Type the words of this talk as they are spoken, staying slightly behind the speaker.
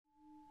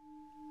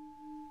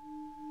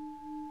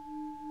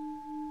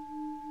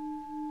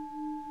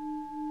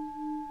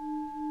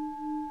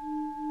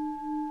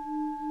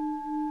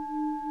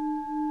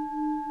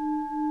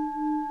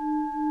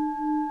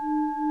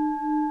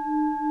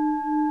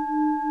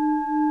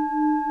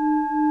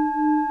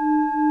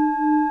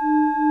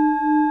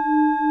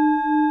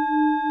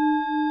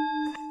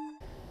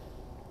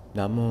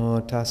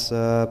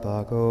tassa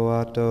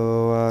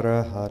bhagavato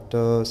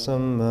arahato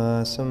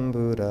samma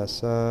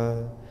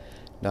sambuddhassa.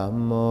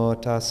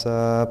 Namo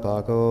tassa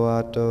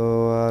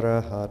bhagavato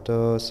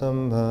arahato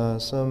samma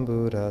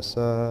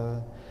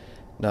sambuddhassa.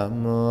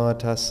 Namo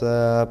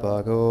tassa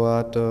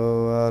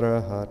bhagavato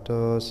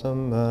arahato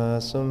samma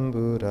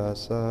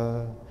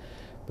sambuddhassa.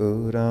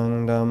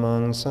 Buddhang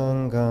dhammang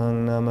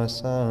sanghang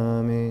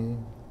namasami.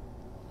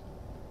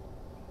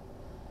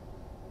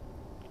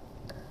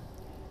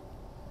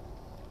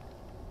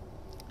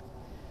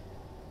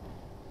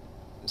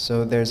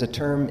 So there's a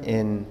term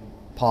in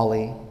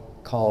Pali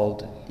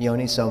called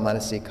yoniso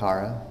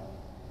manasikara,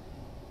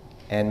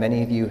 and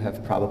many of you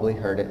have probably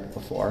heard it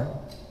before.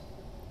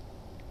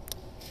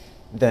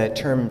 The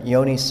term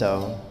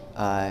yoniso,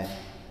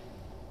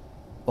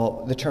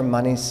 the term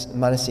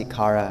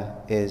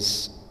manasikara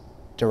is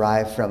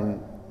derived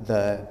from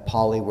the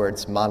Pali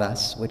words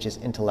manas, which is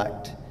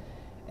intellect,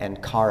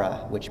 and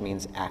kara, which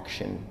means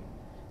action.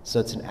 So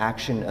it's an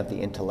action of the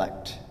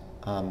intellect,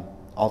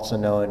 also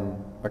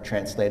known or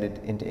translated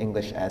into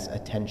English as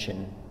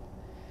attention.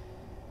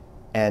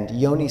 And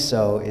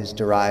yoniso is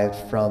derived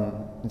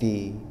from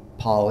the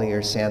Pali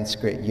or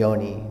Sanskrit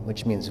yoni,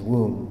 which means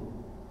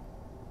womb.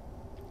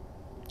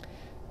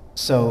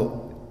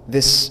 So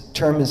this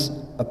term is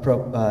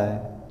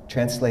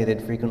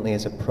translated frequently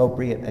as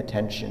appropriate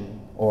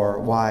attention or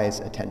wise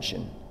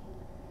attention.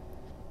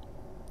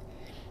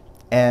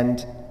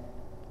 And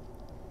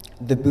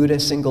the Buddha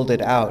singled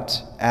it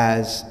out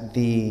as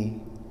the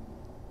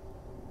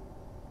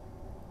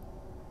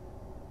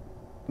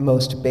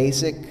most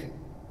basic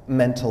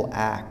mental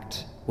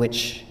act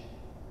which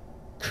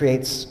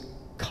creates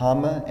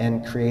karma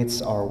and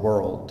creates our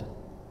world.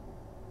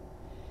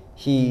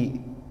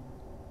 He,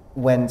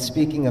 when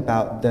speaking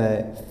about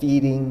the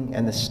feeding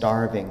and the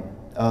starving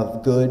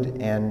of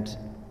good and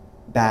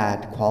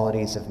bad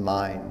qualities of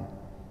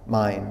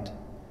mind,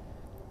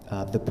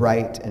 the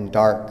bright and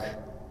dark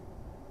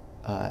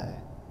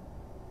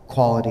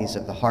qualities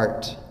of the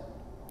heart,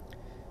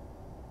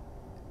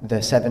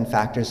 the 7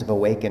 factors of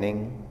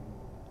awakening,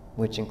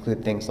 which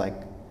include things like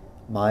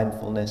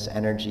mindfulness,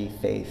 energy,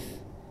 faith,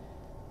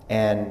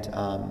 and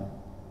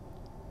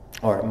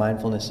or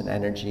mindfulness and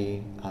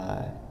energy,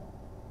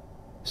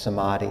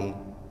 samadhi,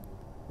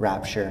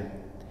 rapture,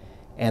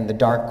 and the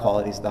dark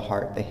qualities of the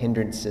heart, the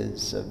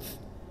hindrances of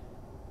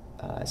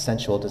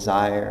sensual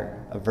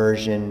desire,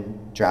 aversion,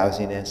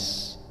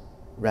 drowsiness,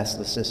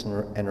 restlessness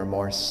and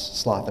remorse,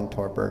 sloth and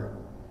torpor,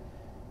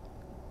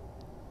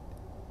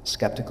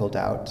 skeptical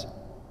doubt.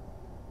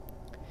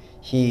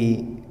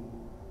 He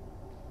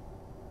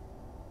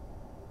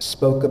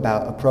spoke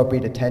about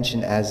appropriate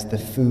attention as the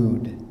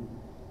food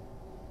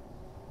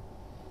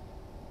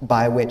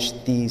by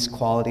which these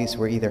qualities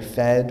were either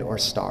fed or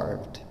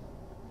starved.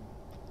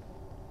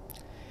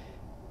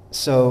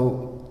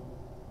 So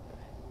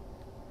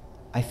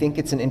I think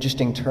it's an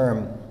interesting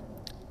term,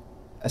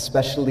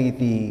 especially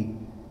the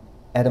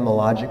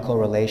etymological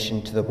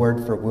relation to the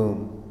word for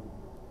womb,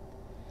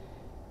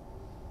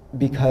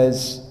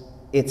 because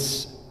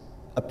it's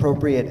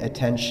appropriate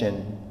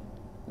attention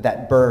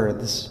that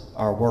births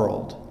our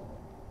world.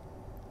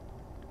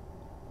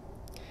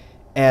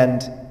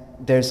 And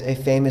there's a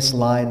famous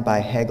line by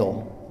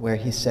Hegel where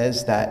he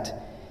says that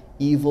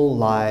evil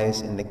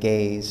lies in the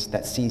gaze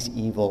that sees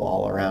evil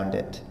all around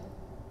it.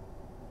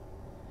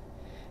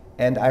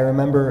 And I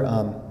remember,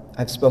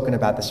 I've spoken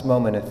about this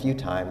moment a few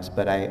times,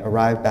 but I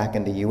arrived back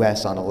in the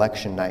US on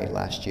election night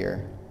last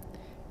year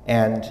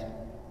and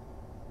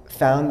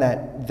found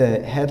that the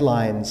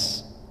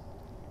headlines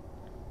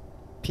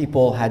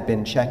people had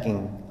been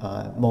checking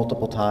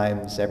multiple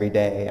times every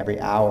day, every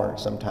hour,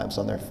 sometimes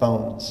on their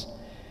phones,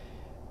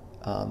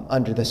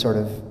 under the sort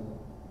of,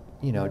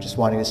 just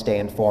wanting to stay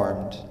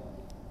informed.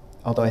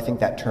 Although I think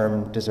that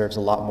term deserves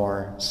a lot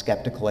more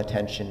skeptical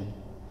attention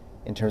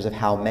in terms of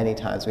how many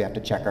times we have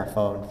to check our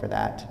phone for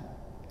that.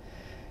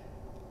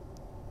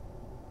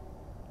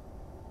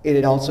 It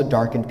had also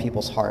darkened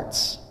people's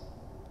hearts.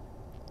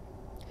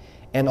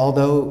 And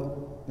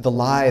although the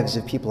lives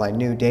of people I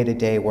knew day to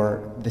day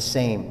were the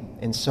same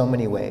in so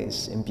many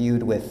ways,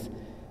 imbued with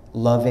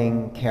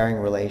loving, caring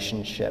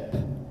relationship,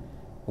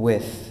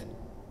 with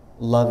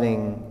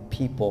loving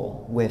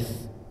people,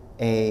 with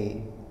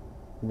a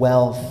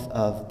wealth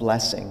of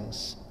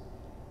blessings,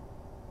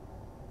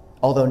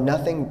 although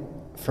nothing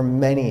for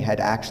many had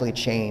actually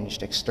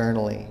changed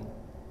externally,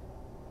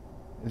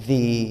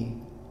 the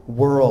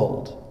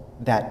world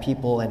that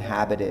people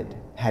inhabited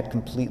had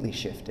completely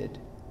shifted.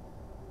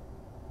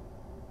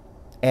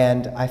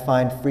 And I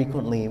find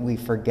frequently we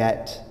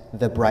forget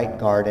the bright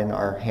garden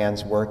our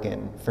hands work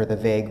in for the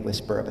vague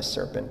whisper of a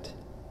serpent.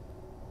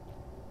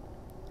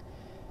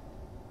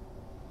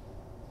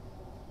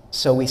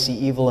 So we see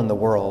evil in the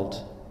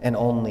world, and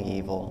only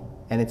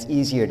evil, and it's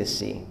easier to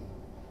see.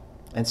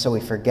 And so we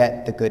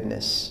forget the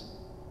goodness.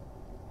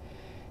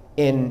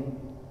 In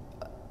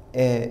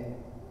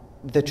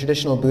the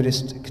traditional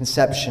Buddhist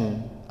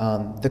conception,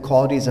 the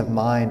qualities of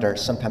mind are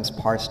sometimes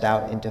parsed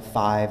out into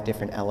 5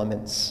 different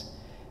elements.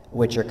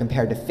 which are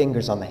compared to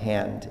fingers on the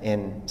hand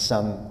in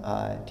some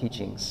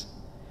teachings.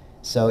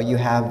 So you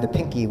have the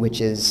pinky,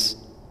 which is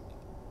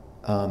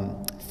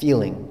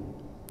feeling.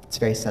 It's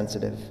very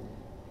sensitive.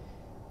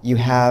 You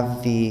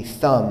have the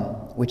thumb,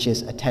 which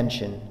is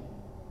attention.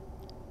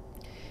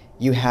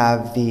 You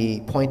have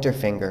the pointer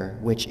finger,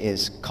 which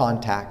is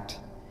contact.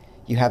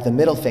 You have the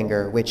middle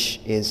finger, which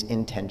is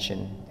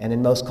intention. And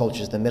in most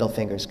cultures, the middle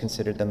finger is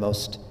considered the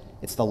most,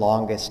 it's the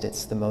longest,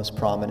 it's the most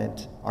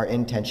prominent. Our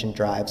intention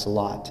drives a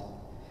lot.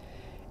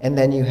 And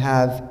then you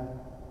have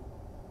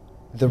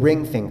the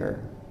ring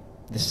finger,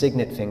 the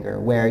signet finger,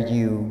 where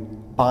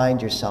you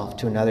bind yourself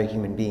to another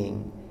human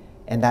being,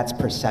 and that's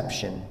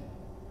perception.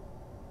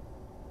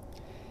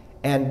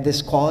 And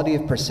this quality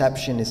of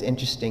perception is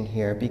interesting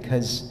here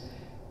because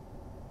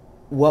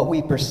what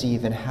we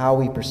perceive and how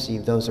we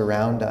perceive those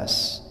around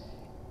us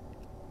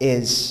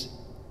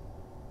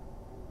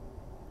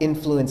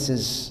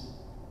influences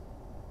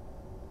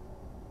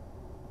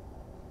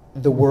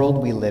the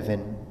world we live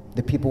in,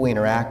 the people we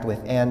interact with,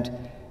 and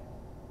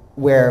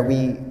where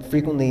we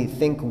frequently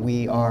think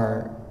we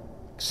are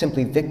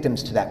simply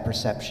victims to that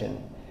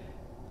perception.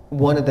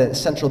 One of the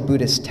central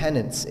Buddhist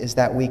tenets is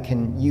that we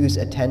can use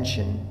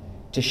attention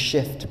to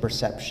shift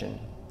perception,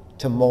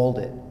 to mold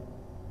it.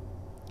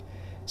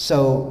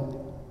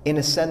 So, in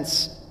a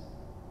sense,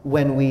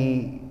 when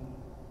we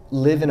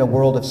live in a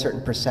world of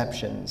certain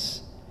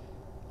perceptions,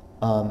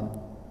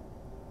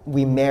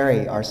 we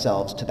marry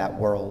ourselves to that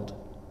world.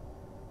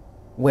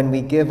 When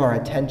we give our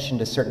attention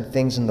to certain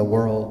things in the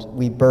world,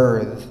 we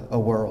birth a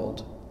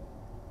world.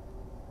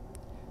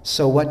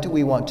 So what do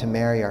we want to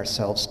marry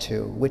ourselves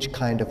to? Which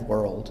kind of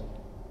world?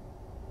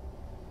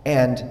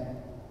 And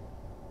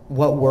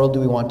what world do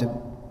we want to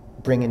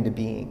bring into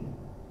being?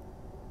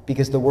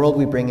 Because the world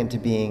we bring into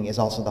being is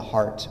also the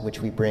heart which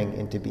we bring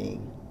into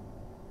being.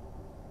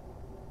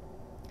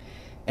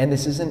 And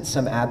this isn't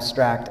some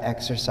abstract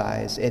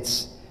exercise.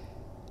 It's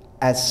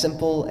as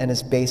simple and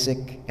as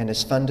basic and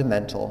as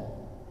fundamental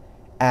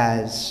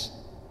as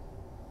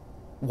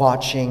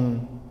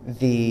watching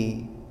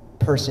the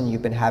person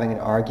you've been having an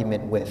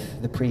argument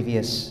with the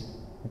previous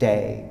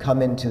day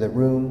come into the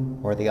room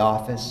or the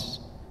office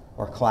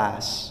or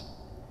class,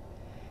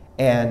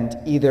 and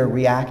either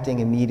reacting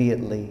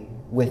immediately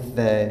with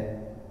the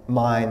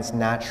mind's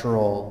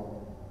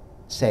natural,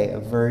 say,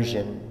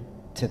 aversion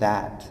to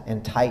that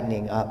and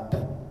tightening up,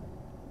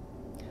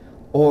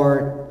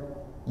 or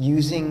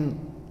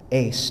using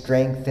a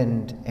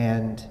strengthened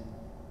and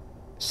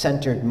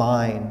centered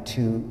mind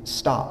to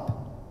stop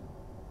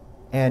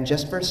and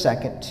just for a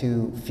second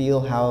to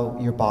feel how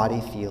your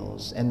body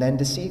feels, and then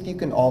to see if you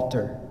can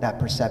alter that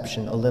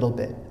perception a little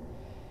bit.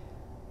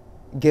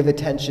 Give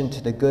attention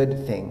to the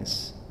good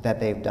things that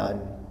they've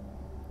done,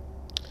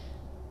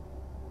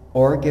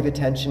 or give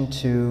attention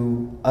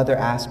to other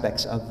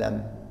aspects of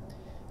them,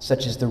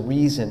 such as the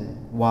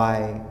reason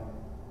why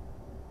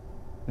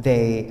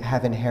they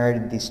have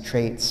inherited these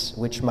traits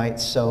which might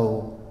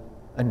so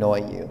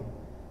annoy you.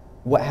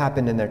 What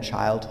happened in their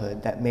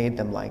childhood that made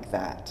them like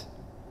that?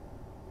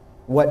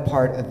 What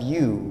part of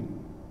you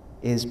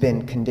has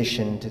been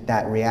conditioned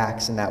that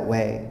reacts in that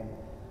way?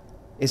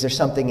 Is there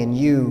something in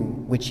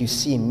you which you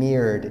see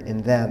mirrored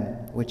in them,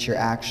 which you're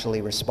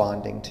actually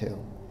responding to?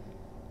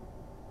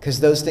 Because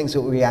those things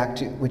that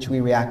which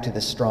we react to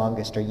the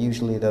strongest are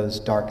usually those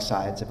dark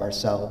sides of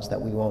ourselves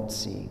that we won't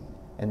see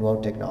and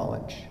won't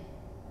acknowledge.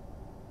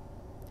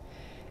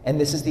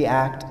 And this is the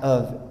act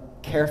of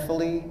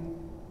carefully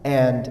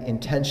and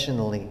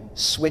intentionally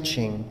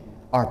switching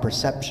our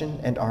perception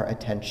and our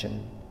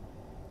attention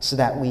so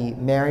that we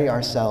marry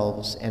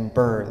ourselves and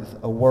birth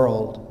a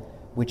world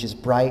which is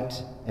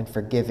bright and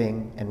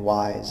forgiving and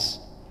wise,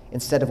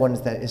 instead of one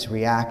that is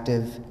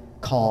reactive,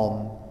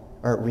 calm,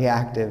 or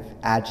reactive,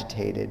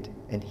 agitated,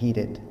 and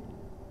heated.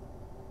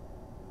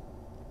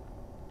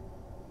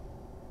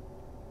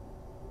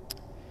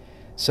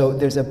 So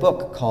there's a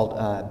book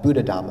called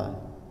Buddha Dhamma,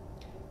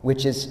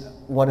 which is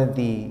one of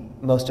the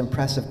most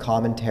impressive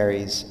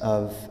commentaries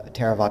of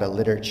Theravada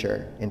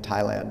literature in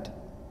Thailand.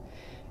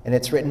 And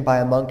it's written by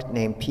a monk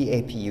named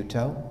P.A.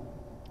 Piyuto,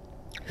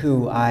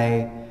 who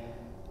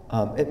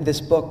this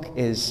book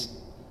is,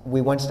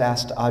 we once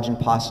asked Ajahn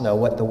Pasano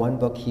what the one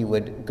book he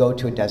would go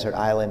to a desert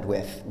island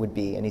with would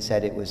be, and he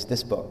said it was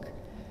this book.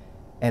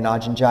 And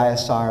Ajahn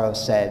Jayasaro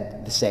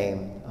said the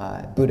same,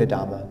 Buddha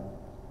Dhamma.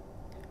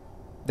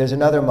 There's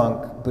another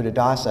monk,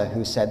 Buddhadasa,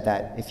 who said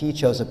that if he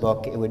chose a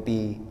book, it would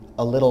be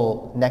a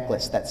little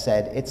necklace that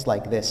said, "It's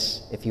like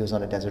this," if he was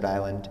on a desert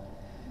island.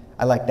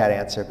 I like that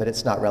answer, but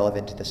it's not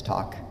relevant to this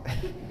talk.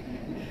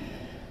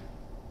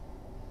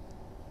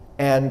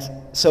 And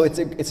so it's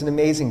an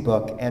amazing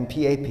book, and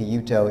P.A.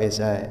 Piyuto is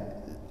an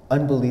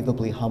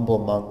unbelievably humble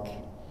monk.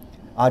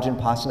 Ajahn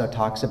Pasano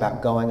talks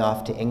about going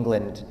off to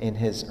England in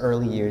his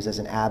early years as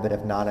an abbot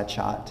of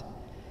Nanachat.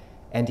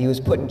 And he was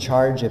put in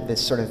charge of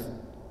this sort of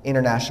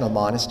international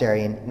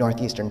monastery in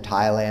northeastern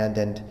Thailand,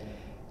 and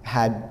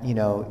had,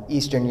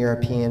 Eastern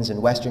Europeans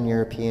and Western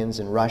Europeans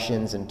and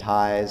Russians and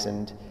Thais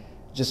and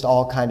just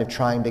all kind of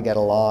trying to get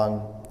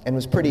along, and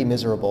was pretty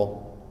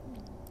miserable.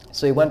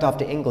 So he went off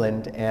to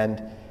England,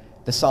 and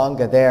the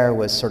Sangha there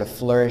was sort of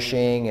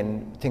flourishing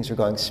and things were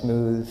going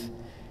smooth.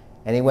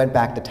 And he went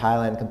back to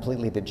Thailand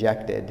completely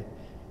dejected.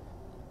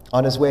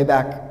 On his way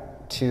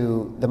back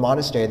to the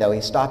monastery, though,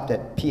 he stopped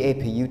at P.A.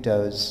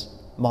 Piyuto's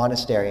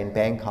monastery in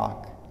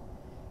Bangkok.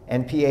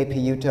 And P.A.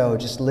 Piyuto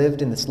just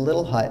lived in this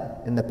little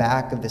hut in the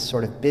back of this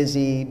sort of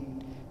busy,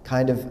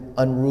 kind of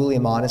unruly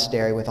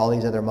monastery with all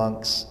these other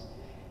monks.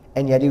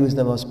 And yet he was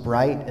the most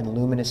bright and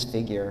luminous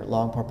figure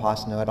Longpo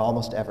Pasno had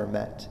almost ever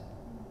met.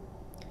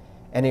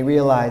 And he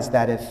realized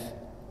that if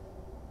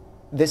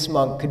this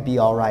monk could be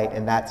all right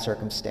in that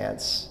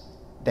circumstance,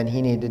 then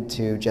he needed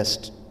to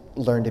just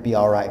learn to be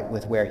all right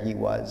with where he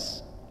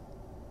was.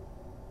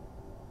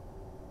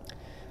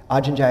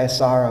 Ajahn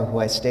Jayasaro, who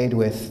I stayed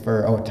with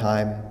for a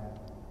time,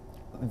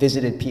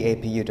 visited P.A.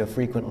 Piyuto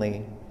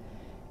frequently,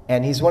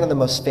 and he's one of the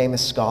most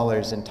famous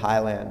scholars in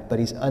Thailand, but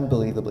he's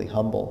unbelievably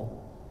humble.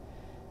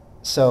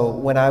 So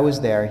when I was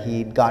there,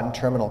 he'd gotten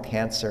terminal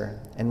cancer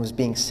and was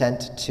being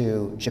sent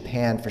to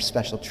Japan for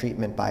special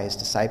treatment by his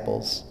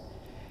disciples.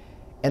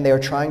 And they were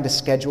trying to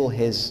schedule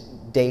his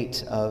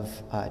date of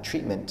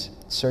treatment,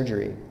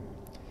 surgery.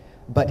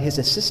 But his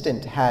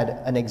assistant had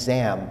an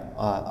exam,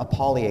 a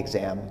poly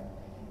exam,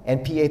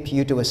 and P.A.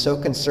 Piyuto was so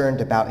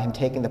concerned about him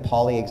taking the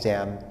poly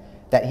exam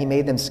that he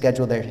made them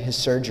schedule his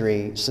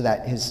surgery so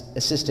that his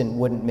assistant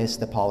wouldn't miss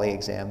the poly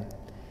exam.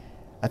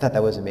 I thought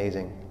that was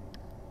amazing.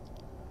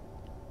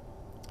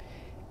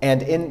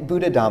 And in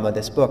Buddha Dhamma,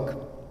 this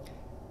book,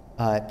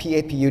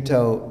 P.A.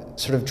 Piyuto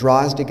sort of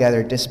draws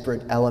together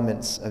disparate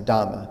elements of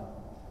Dhamma.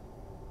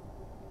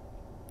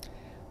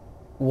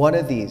 One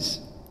of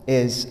these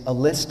is a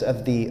list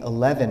of the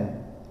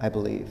 11, I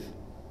believe,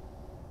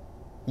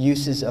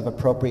 uses of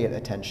appropriate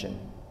attention.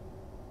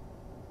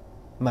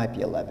 Might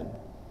be 11.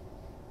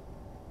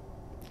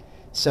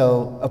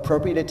 So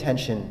appropriate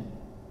attention,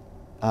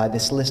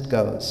 this list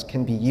goes,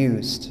 can be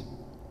used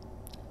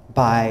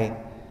by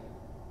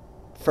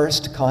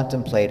first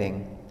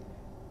contemplating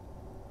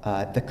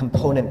the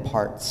component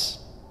parts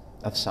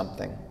of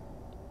something.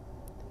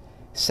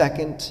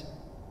 Second,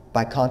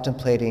 by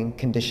contemplating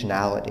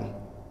conditionality.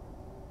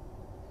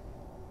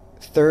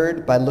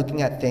 Third, by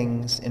looking at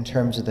things in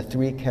terms of the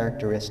three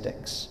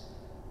characteristics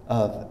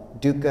of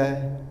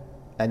dukkha,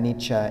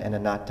 anicca, and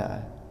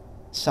anatta,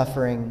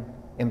 suffering,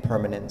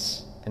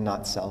 impermanence, and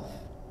not self.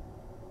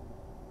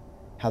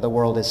 How the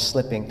world is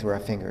slipping through our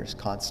fingers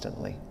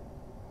constantly.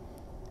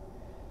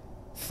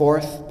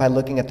 Fourth, by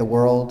looking at the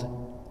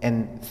world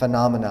and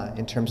phenomena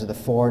in terms of the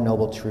Four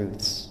Noble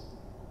Truths.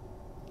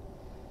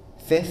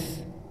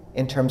 Fifth,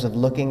 in terms of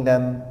looking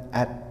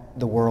at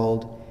the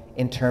world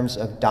in terms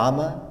of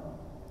Dhamma,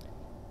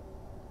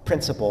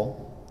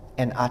 principle,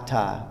 and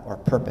atta, or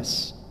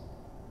purpose.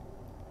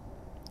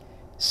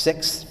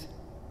 Sixth,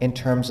 in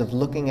terms of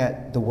looking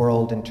at the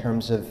world in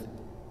terms of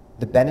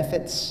the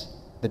benefits,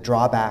 the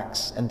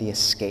drawbacks, and the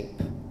escape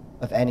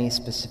of any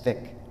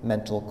specific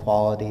mental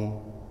quality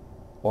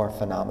or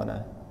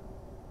phenomena.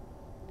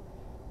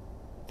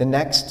 The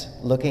next,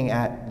 looking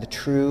at the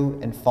true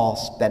and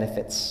false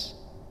benefits.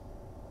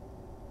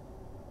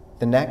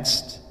 The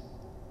next,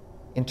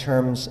 in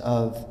terms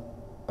of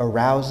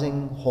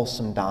arousing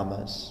wholesome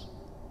dhammas.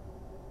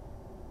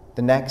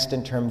 The next,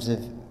 in terms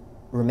of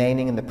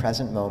remaining in the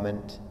present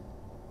moment.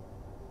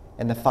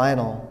 And the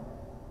final,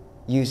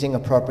 using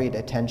appropriate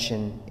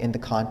attention in the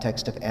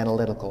context of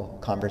analytical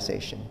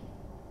conversation.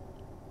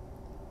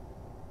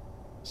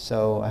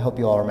 So I hope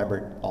you all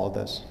remembered all of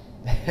those.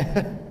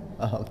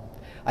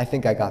 I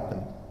think I got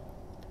them.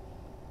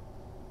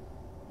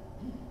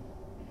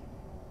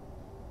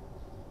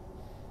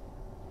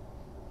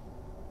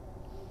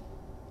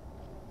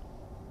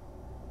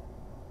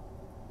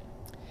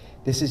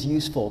 This is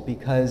useful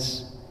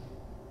because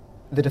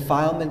the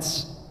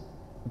defilements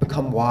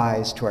become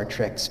wise to our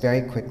tricks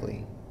very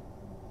quickly.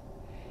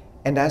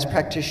 And as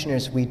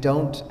practitioners, we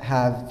don't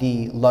have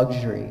the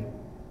luxury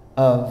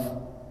of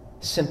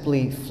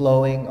simply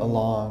flowing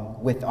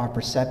along with our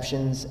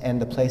perceptions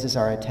and the places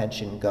our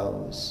attention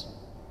goes,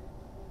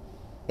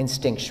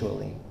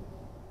 instinctually.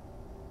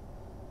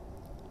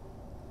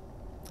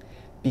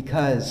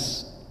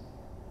 Because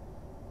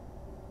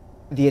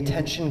the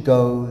attention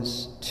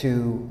goes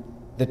to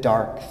the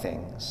dark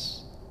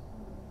things,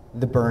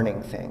 the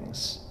burning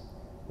things.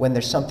 When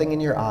there's something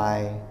in your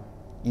eye,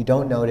 you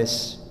don't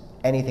notice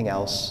anything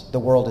else. The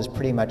world is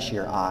pretty much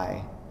your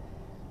eye.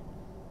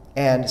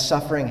 And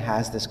suffering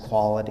has this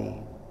quality.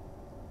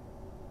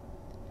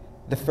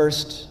 The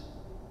first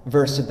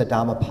verse of the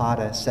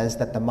Dhammapada says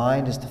that the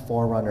mind is the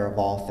forerunner of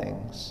all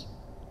things.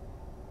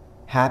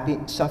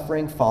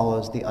 Suffering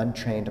follows the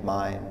untrained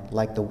mind,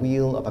 like the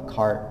wheel of a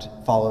cart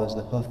follows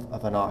the hoof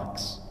of an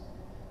ox,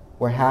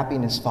 where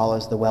happiness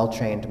follows the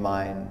well-trained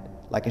mind,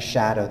 like a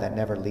shadow that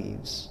never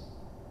leaves.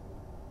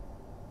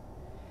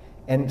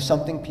 And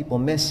something people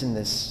miss in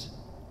this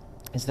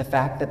is the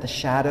fact that the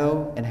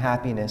shadow and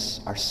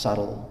happiness are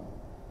subtle.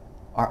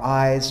 Our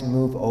eyes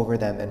move over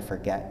them and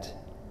forget.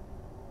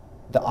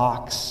 The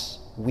ox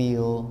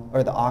wheel,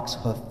 or the ox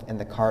hoof and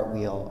the cart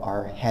wheel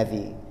are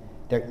heavy.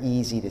 They're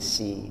easy to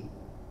see.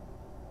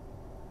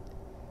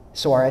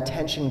 So our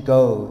attention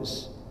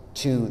goes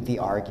to the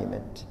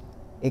argument.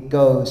 It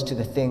goes to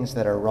the things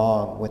that are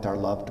wrong with our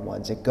loved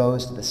ones. It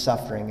goes to the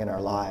suffering in our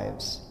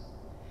lives.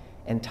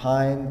 And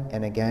time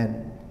and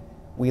again,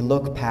 we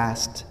look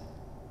past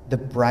the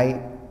bright,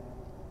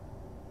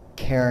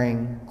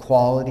 caring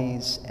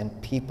qualities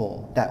and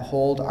people that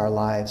hold our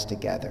lives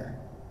together.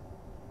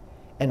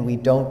 And we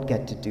don't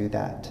get to do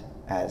that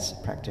as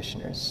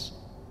practitioners.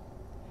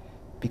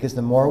 Because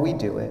the more we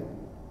do it,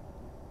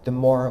 the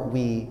more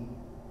we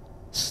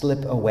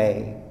slip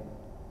away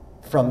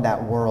from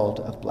that world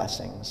of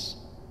blessings.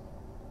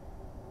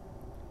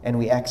 And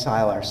we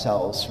exile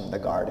ourselves from the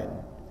garden.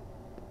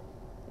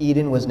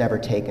 Eden was never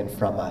taken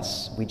from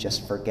us. We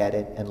just forget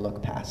it and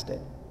look past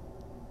it.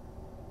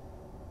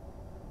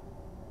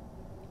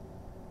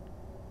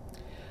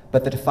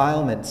 But the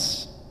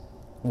defilements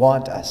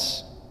want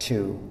us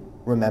to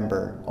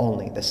remember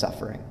only the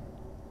suffering.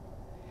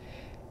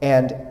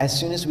 And as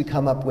soon as we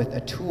come up with a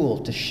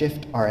tool to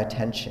shift our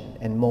attention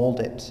and mold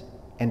it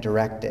and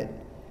direct it,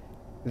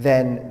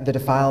 then the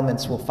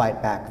defilements will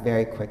fight back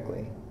very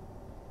quickly.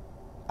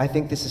 I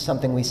think this is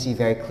something we see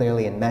very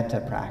clearly in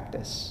metta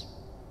practice.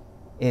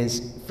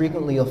 Is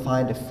frequently you'll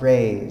find a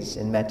phrase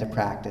in metta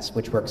practice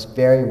which works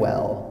very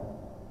well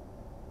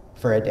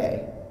for a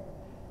day.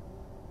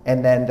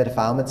 And then the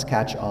defilements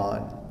catch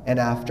on, and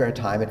after a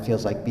time it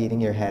feels like beating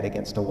your head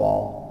against a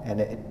wall,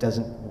 and it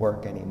doesn't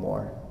work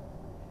anymore.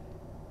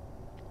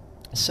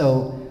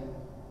 So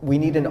we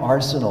need an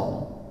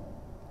arsenal,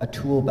 a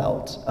tool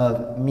belt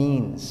of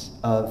means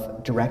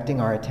of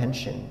directing our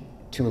attention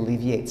to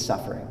alleviate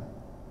suffering.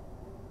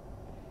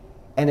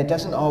 And it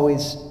doesn't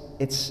always,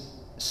 it's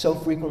so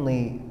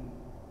frequently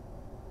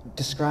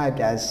described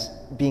as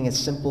being as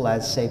simple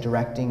as, say,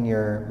 directing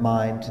your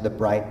mind to the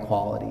bright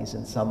qualities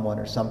in someone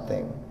or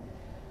something,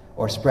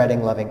 or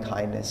spreading loving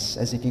kindness,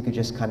 as if you could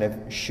just kind of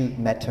shoot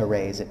metta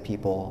rays at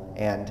people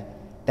and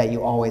that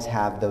you always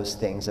have those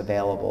things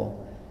available.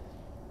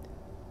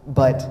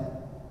 But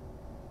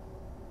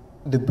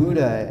the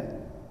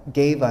Buddha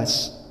gave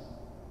us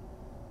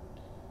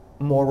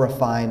more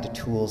refined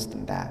tools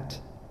than that.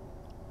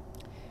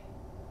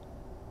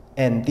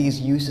 And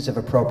these uses of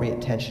appropriate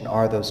attention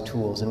are those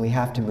tools, and we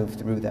have to move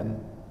through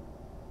them.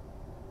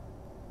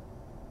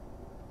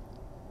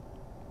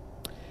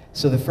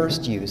 So the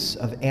first use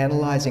of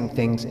analyzing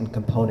things in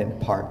component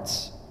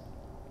parts,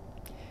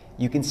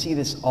 you can see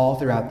this all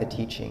throughout the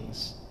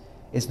teachings,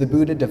 is the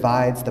Buddha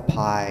divides the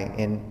pie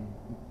in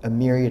a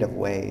myriad of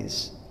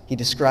ways. He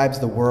describes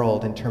the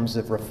world in terms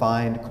of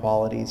refined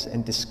qualities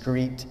and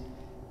discrete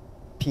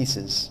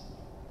pieces.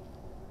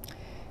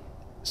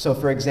 So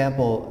for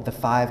example, the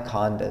 5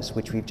 khandhas,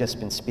 which we've just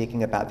been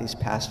speaking about these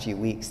past few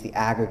weeks, the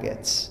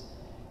aggregates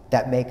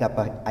that make up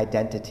an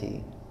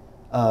identity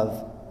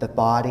of the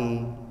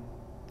body,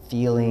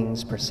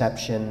 feelings,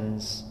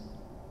 perceptions,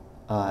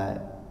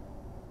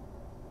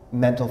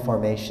 mental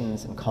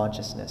formations, and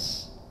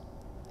consciousness.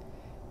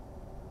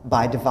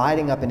 By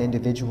dividing up an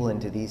individual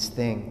into these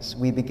things,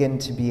 we begin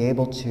to be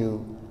able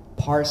to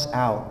parse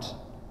out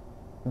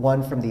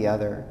one from the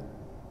other.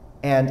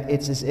 And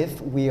it's as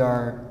if we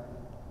are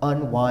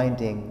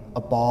unwinding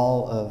a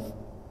ball of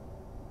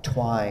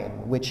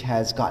twine which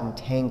has gotten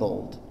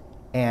tangled.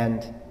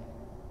 And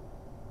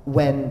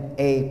when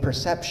a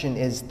perception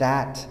is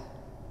that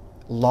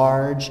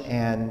large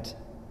and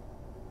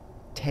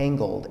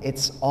tangled,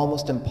 it's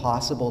almost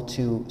impossible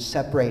to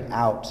separate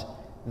out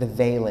the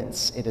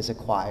valence it has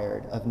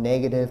acquired of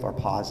negative or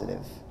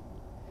positive.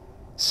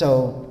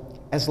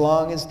 So as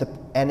long as the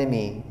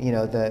enemy,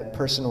 the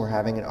person we're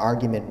having an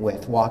argument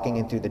with walking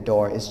in through the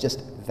door is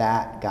just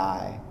that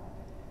guy,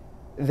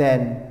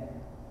 then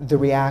the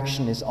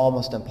reaction is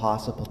almost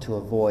impossible to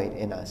avoid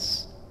in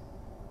us.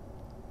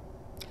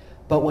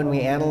 But when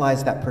we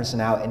analyze that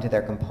person out into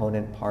their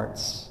component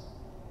parts,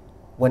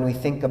 when we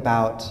think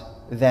about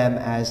them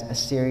as a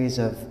series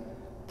of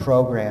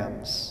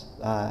programs,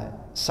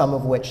 some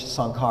of which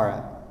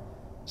sankhara,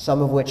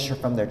 some of which are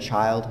from their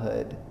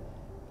childhood,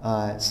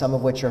 some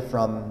of which are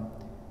from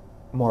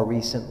more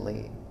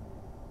recently,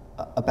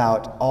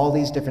 about all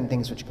these different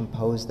things which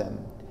compose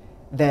them,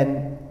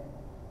 then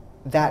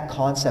that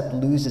concept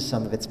loses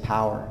some of its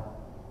power.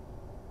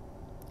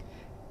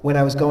 When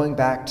I was going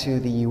back to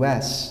the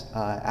US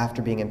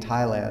after being in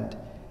Thailand,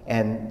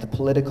 and the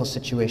political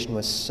situation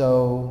was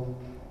so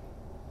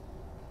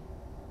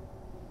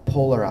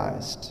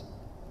polarized,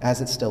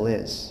 as it still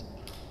is,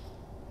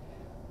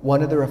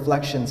 one of the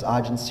reflections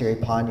Ajahn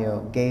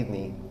Siripanyo gave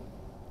me,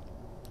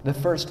 the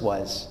first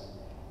was,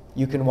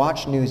 you can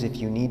watch news if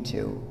you need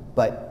to,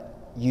 but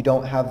you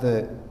don't have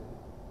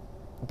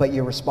but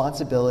your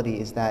responsibility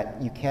is that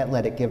you can't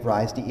let it give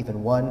rise to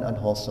even one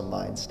unwholesome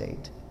mind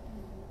state.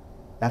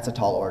 That's a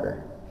tall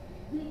order.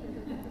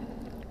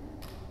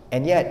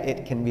 And yet,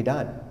 it can be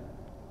done.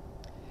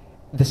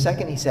 The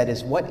second, he said,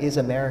 is what is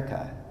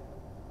America?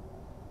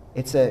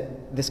 It's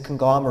this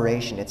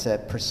conglomeration, it's a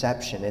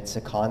perception, it's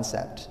a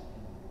concept.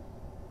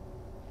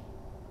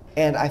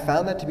 And I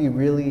found that to be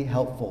really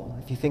helpful.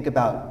 If you think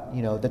about,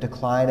 the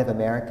decline of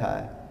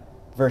America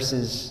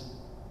versus,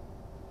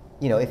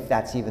 if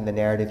that's even the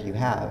narrative you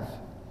have,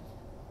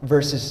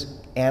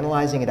 versus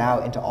analyzing it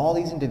out into all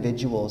these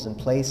individuals and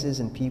places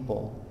and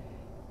people,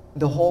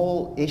 the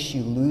whole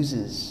issue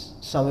loses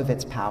some of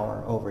its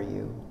power over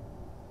you.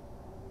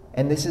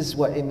 And this is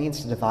what it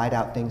means to divide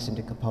out things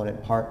into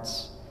component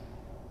parts.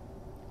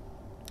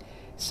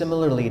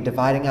 Similarly,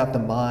 dividing out the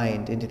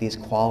mind into these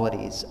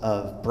qualities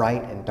of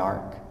bright and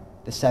dark,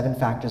 the 7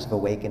 factors of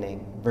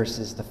awakening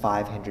versus the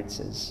 5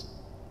 hindrances.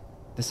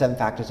 The 7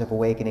 factors of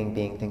awakening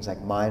being things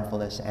like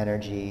mindfulness,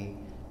 energy,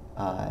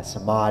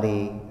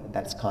 samadhi,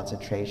 that's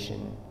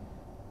concentration,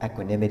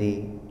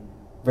 equanimity,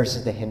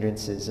 versus the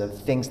hindrances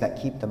of things that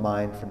keep the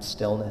mind from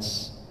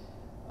stillness,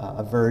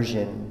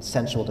 aversion,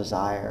 sensual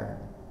desire,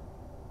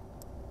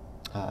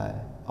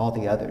 all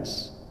the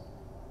others.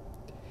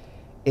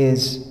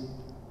 It's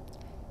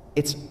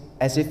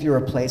as if you're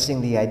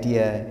replacing the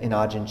idea, in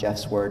Ajahn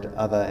Jeff's word,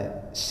 of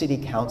a city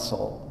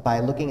council by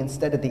looking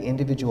instead at the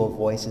individual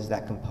voices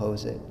that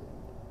compose it.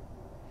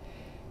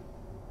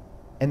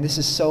 And this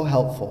is so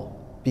helpful,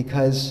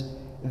 because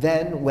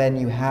then when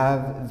you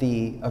have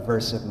the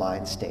aversive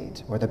mind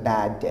state, or the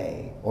bad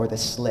day, or the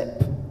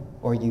slip,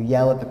 or you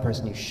yell at the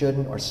person you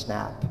shouldn't, or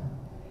snap,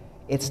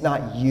 it's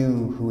not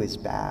you who is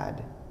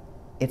bad.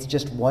 It's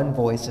just one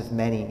voice of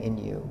many in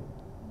you.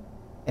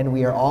 And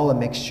we are all a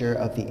mixture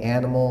of the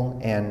animal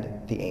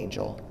and the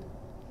angel.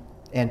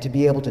 And to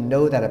be able to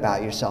know that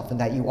about yourself, and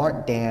that you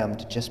aren't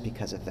damned just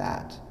because of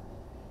that,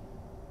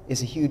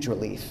 is a huge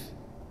relief.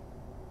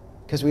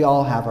 Because we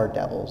all have our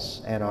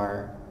devils and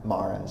our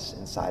maras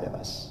inside of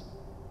us.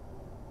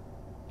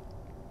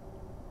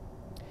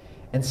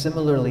 And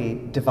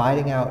similarly,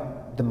 dividing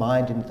out the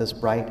mind into those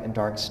bright and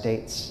dark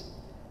states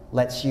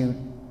lets you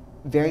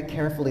very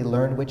carefully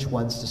learn which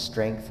ones to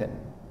strengthen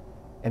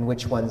and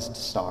which ones to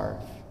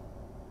starve.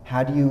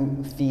 How do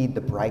you feed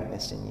the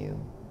brightness in you?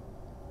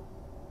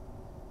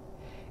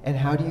 And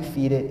how do you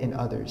feed it in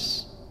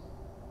others?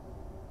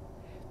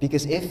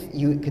 Because if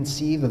you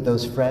conceive of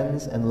those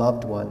friends and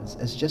loved ones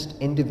as just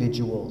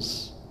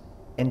individuals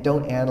and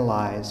don't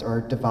analyze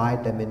or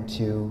divide them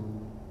into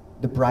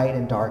the bright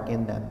and dark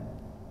in them,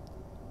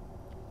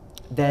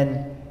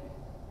 then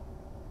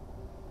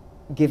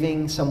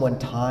giving someone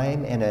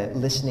time and a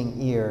listening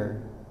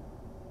ear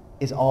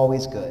is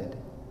always good,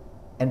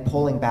 and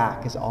pulling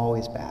back is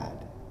always bad.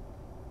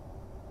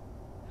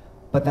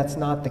 But that's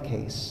not the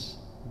case,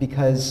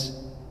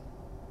 because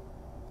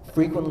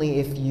frequently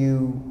if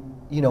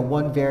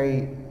one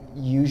very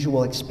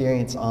usual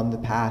experience on the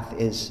path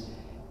is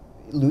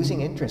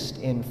losing interest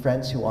in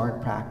friends who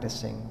aren't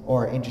practicing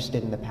or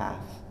interested in the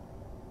path.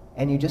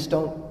 And you just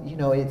don't,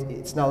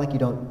 it's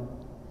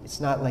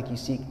not like you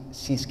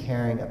cease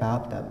caring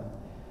about them,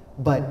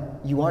 but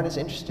you aren't as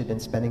interested in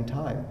spending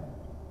time.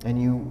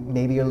 And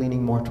maybe you're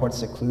leaning more towards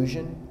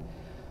seclusion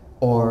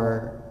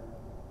or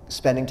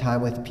spending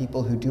time with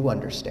people who do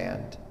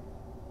understand.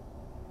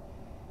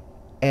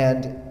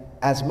 And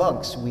as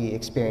monks, we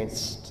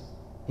experienced,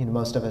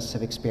 most of us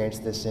have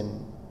experienced this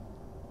in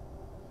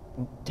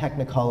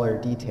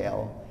technicolor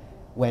detail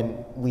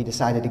when we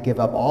decided to give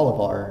up all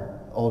of our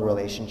old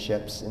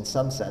relationships in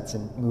some sense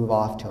and move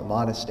off to a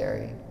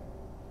monastery.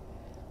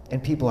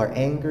 And people are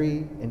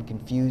angry and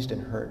confused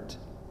and hurt.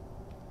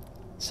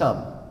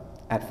 Some,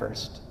 at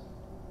first.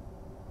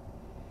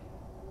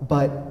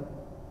 But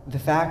the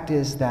fact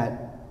is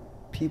that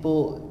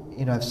people,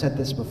 I've said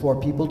this before,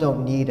 people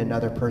don't need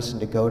another person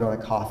to go on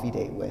a coffee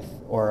date with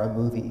or a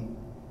movie.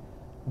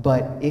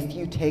 But if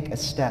you take a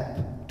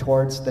step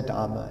towards the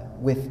Dhamma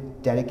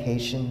with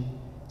dedication,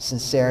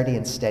 sincerity,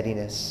 and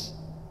steadiness,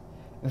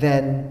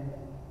 then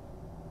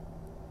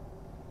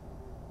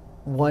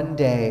one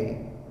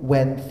day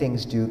when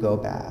things do go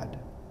bad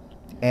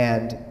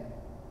and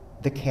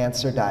the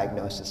cancer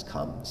diagnosis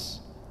comes,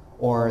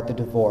 or the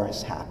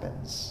divorce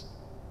happens,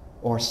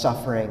 or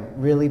suffering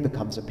really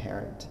becomes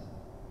apparent,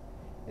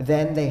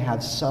 then they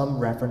have some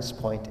reference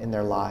point in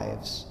their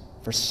lives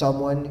for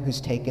someone who's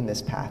taken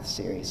this path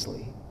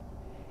seriously.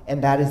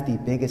 And that is the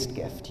biggest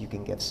gift you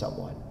can give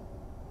someone.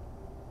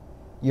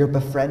 You're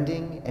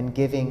befriending and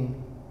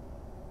giving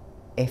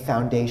a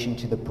foundation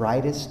to the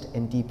brightest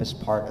and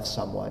deepest part of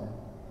someone,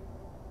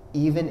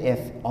 even if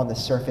on the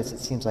surface it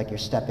seems like you're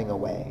stepping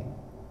away.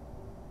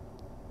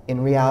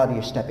 In reality,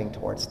 you're stepping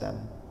towards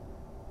them.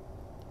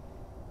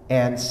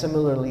 And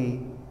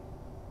similarly,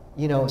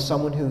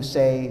 someone who,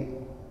 say,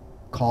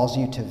 calls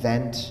you to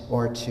vent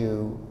or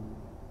to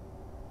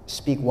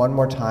speak one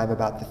more time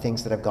about the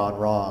things that have gone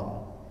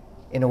wrong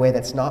in a way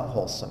that's not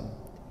wholesome,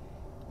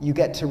 you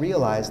get to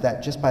realize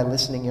that just by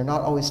listening, you're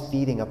not always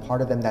feeding a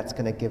part of them that's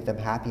going to give them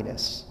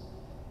happiness.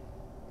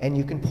 And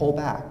you can pull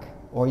back,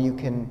 or you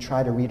can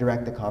try to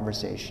redirect the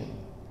conversation.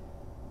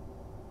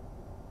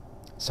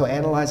 So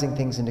analyzing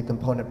things into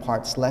component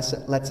parts lets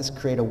us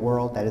create a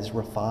world that is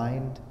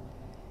refined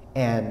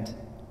and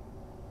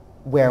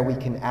where we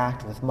can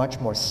act with much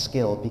more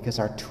skill, because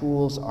our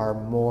tools are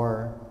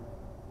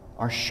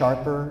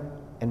sharper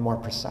and more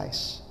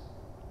precise.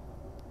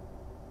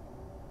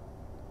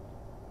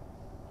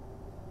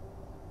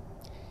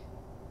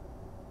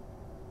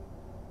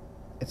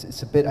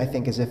 it's a bit, I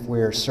think, as if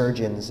we're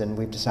surgeons and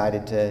we've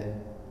decided to,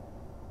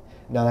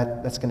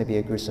 no, that's going to be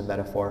a gruesome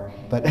metaphor,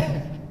 but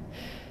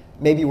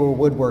maybe we're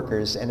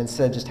woodworkers, and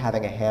instead of just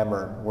having a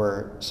hammer,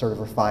 we're sort of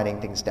refining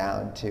things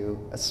down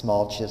to a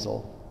small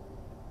chisel.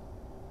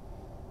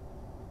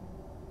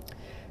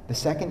 The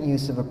second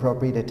use of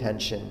appropriate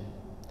attention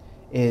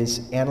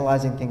is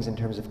analyzing things in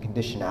terms of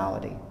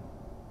conditionality.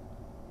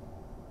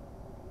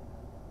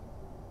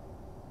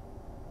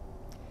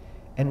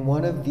 And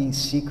one of the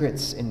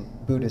secrets in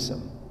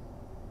Buddhism,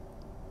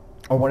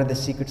 or one of the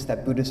secrets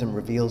that Buddhism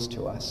reveals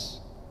to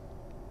us,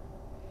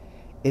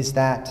 is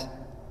that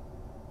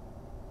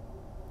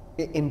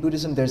in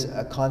Buddhism there's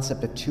a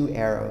concept of two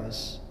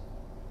arrows.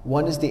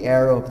 One is the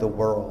arrow of the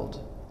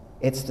world.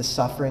 It's the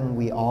suffering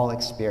we all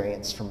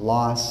experience from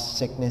loss,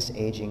 sickness,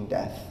 aging,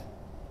 death,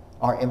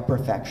 our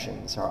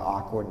imperfections, our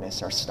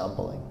awkwardness, our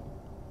stumbling.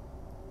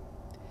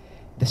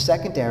 The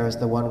second arrow is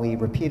the one we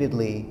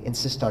repeatedly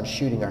insist on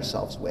shooting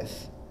ourselves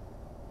with,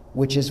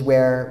 which is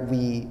where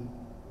we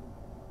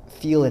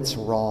feel it's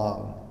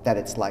wrong that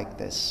it's like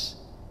this,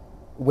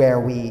 where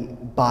we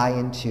buy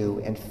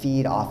into and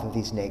feed off of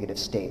these negative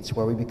states,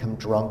 where we become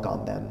drunk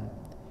on them,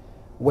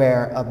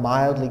 where a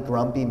mildly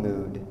grumpy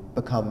mood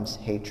becomes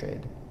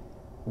hatred,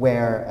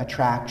 where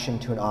attraction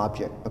to an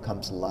object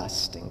becomes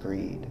lust and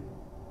greed.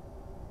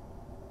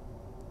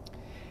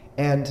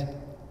 And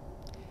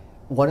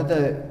one of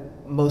the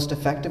most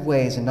effective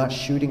ways in not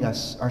shooting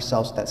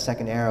ourselves with that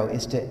second arrow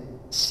is to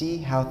see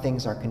how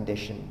things are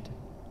conditioned.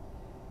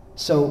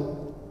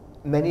 So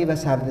many of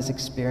us have this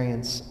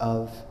experience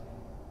of,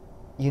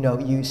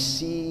 you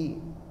see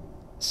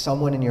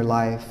someone in your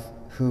life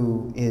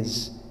who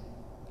is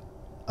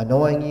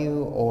annoying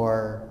you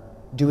or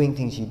doing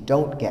things you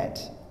don't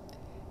get,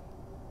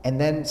 and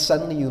then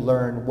suddenly you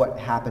learn what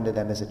happened to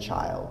them as a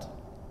child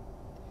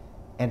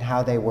and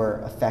how they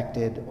were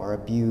affected or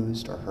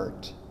abused or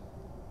hurt.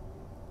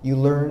 You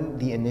learn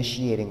the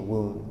initiating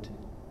wound,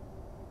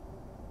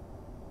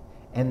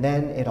 and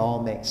then it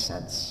all makes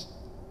sense.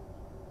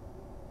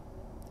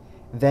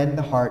 Then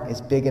the heart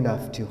is big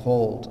enough to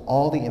hold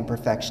all the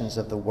imperfections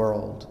of the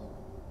world,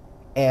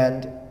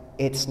 and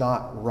it's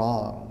not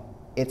wrong.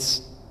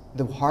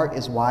 The heart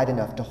is wide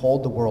enough to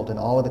hold the world in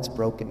all of its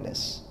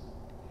brokenness.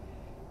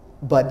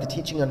 But the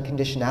teaching on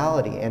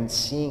conditionality and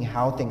seeing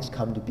how things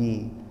come to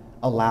be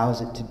allows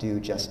it to do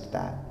just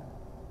that.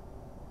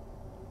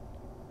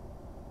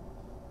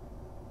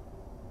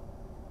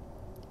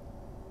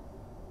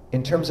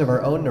 In terms of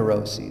our own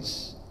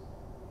neuroses,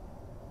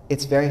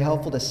 it's very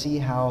helpful to see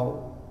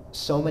how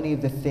so many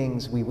of the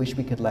things we wish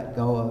we could let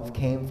go of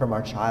came from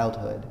our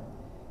childhood.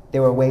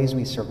 There were ways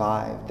we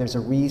survived. There's a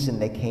reason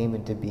they came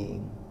into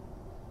being.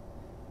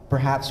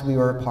 Perhaps we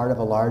were a part of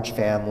a large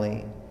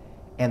family,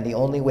 and the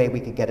only way we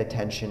could get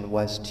attention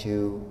was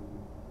to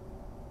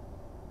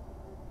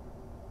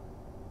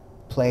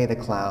play the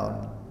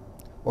clown,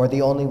 or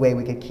the only way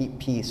we could keep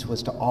peace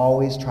was to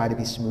always try to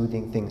be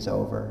smoothing things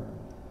over,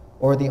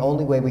 or the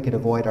only way we could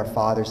avoid our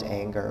father's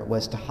anger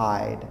was to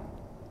hide.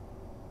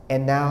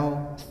 And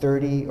now,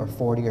 30 or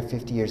 40 or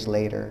 50 years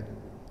later,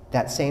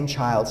 that same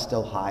child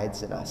still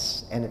hides in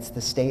us, and it's the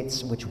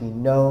states which we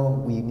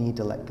know we need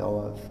to let go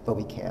of, but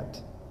we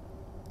can't.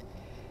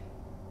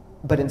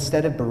 But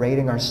instead of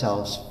berating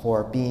ourselves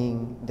for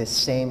being this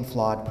same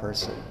flawed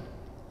person,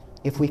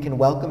 if we can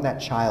welcome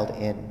that child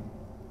in,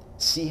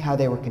 see how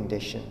they were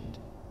conditioned,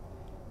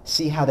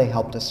 see how they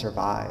helped us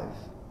survive,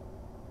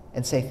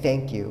 and say,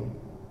 thank you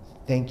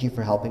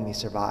for helping me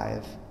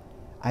survive.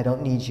 I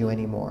don't need you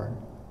anymore,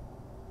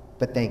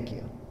 but thank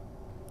you.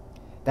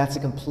 That's a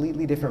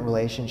completely different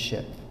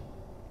relationship,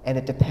 and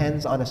it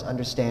depends on us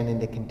understanding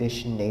the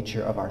conditioned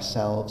nature of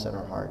ourselves and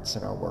our hearts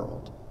and our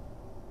world.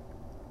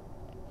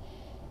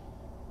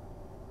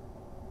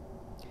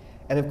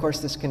 And of course,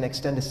 this can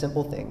extend to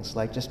simple things,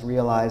 like just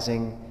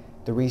realizing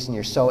the reason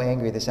you're so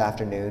angry this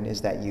afternoon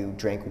is that you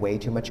drank way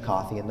too much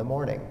coffee in the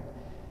morning.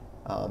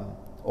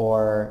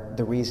 Or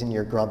the reason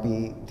you're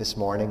grumpy this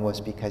morning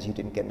was because you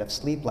didn't get enough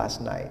sleep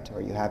last night,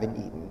 or you haven't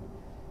eaten.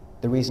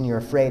 The reason you're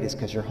afraid is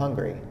because you're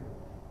hungry.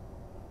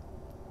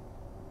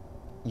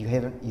 You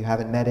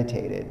haven't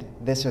meditated,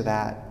 this or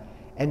that.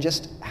 And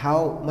just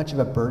how much of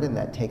a burden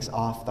that takes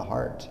off the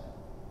heart.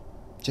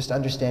 Just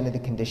understanding the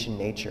conditioned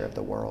nature of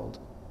the world.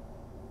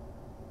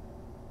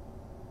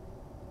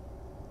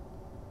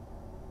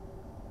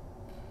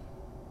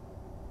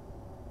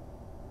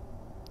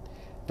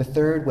 The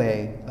third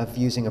way of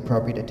using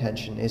appropriate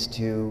attention is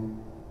to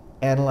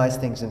analyze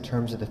things in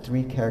terms of the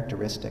three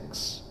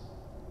characteristics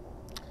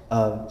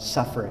of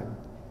suffering,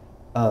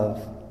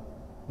 of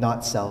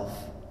not self,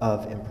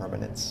 of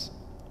impermanence.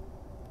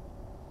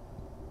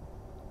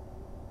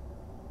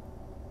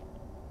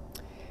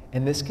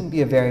 And this can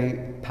be a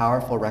very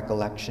powerful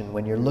recollection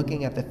when you're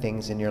looking at the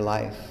things in your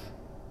life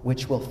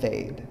which will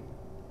fade.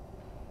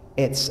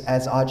 It's,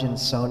 as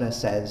Ajahn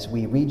says,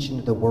 we reach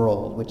into the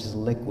world, which is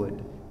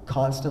liquid,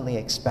 constantly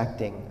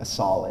expecting a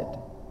solid.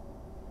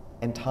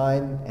 And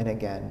time and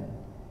again,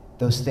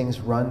 those things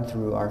run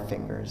through our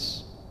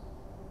fingers.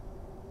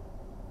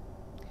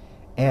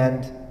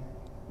 And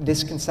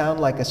this can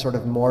sound like a sort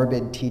of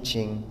morbid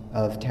teaching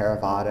of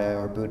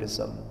Theravada or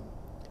Buddhism.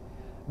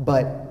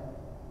 But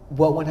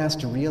what one has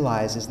to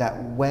realize is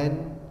that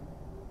when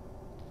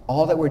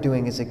all that we're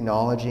doing is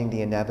acknowledging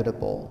the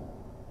inevitable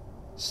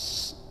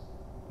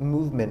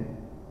movement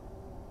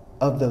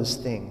of those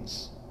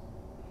things,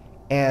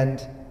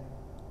 and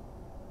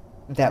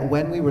that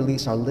when we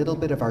release our little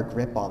bit of our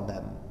grip on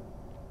them,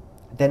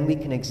 then we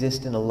can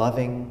exist in a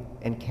loving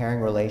and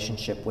caring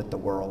relationship with the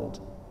world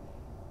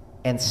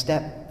and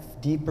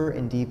step deeper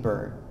and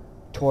deeper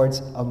towards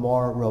a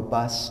more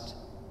robust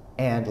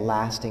and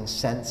lasting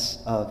sense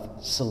of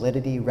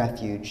solidity,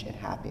 refuge, and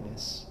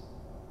happiness.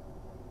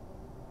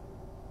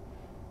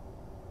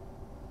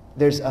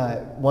 There's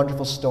a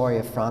wonderful story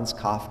of Franz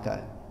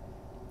Kafka.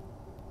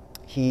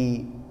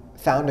 He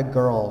found a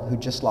girl who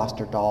just lost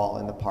her doll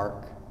in the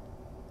park.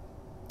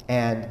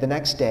 And the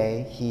next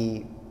day,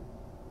 he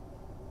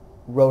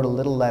wrote a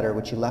little letter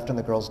which he left on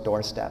the girl's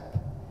doorstep,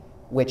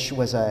 which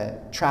was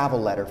a travel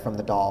letter from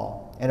the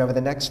doll. And over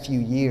the next few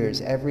years,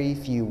 every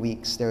few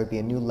weeks, there would be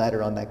a new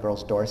letter on that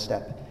girl's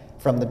doorstep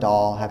from the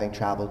doll having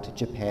traveled to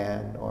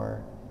Japan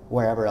or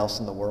wherever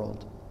else in the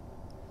world.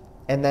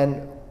 And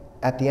then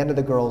at the end of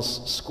the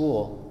girl's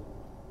school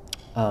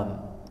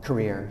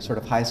career, sort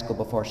of high school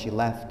before she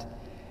left,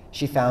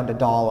 she found a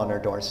doll on her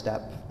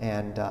doorstep,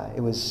 and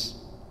it was,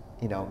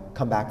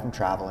 come back from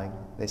traveling,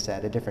 they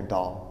said, a different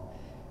doll.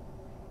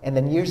 And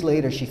then years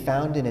later, she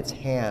found in its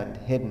hand,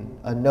 hidden,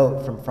 a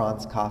note from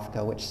Franz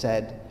Kafka which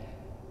said,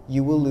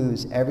 "You will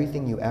lose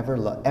everything you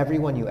ever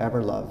everyone you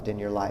ever loved in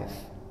your life,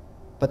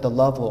 but the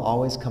love will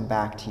always come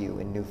back to you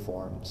in new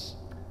forms."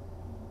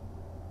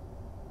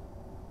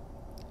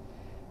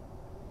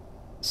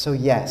 So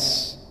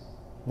yes,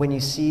 when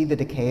you see the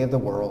decay of the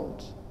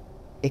world,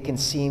 it can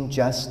seem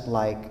just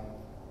like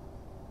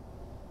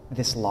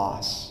this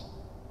loss.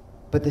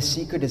 But the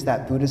secret is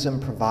that Buddhism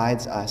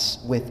provides us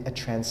with a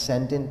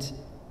transcendent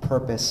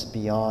purpose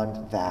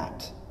beyond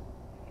that.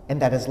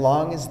 And that as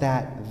long as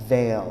that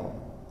veil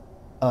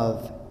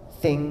of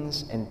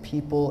things and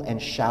people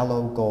and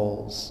shallow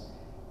goals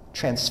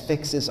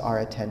transfixes our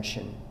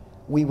attention,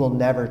 we will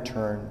never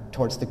turn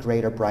towards the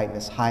greater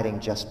brightness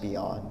hiding just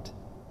beyond.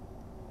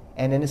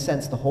 And in a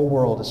sense, the whole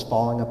world is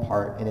falling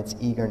apart in its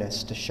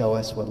eagerness to show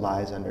us what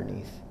lies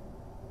underneath.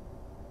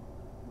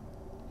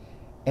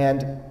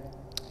 And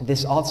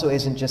this also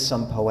isn't just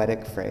some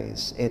poetic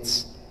phrase.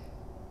 It's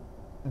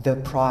the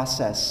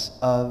process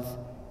of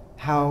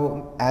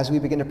how, as we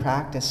begin to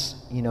practice,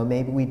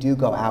 maybe we do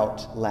go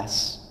out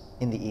less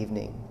in the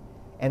evening,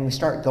 and we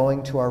start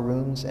going to our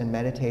rooms and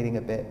meditating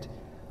a bit,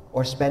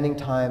 or spending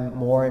time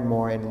more and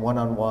more in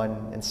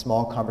one-on-one and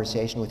small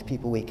conversation with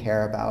people we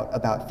care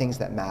about things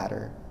that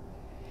matter.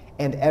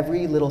 And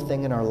every little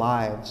thing in our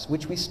lives,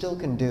 which we still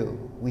can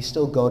do, we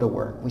still go to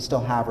work, we still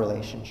have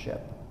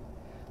relationship,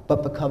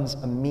 but becomes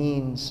a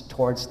means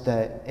towards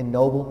the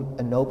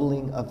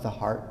ennobling of the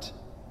heart.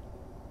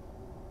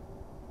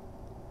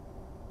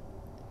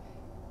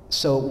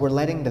 So we're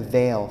letting the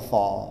veil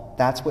fall.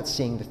 That's what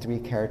seeing the three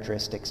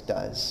characteristics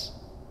does.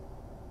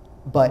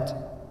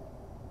 But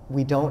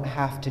we don't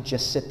have to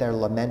just sit there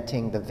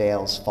lamenting the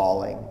veils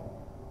falling.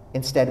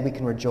 Instead, we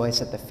can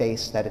rejoice at the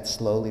face that it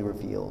slowly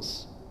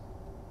reveals.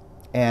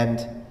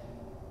 And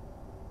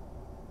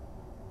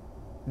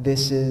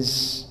this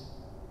is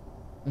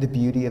the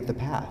beauty of the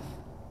path.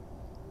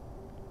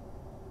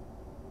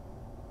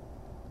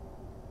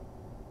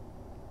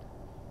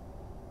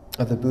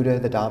 Of the Buddha,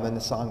 the Dhamma, and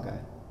the Sangha.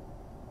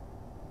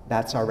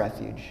 That's our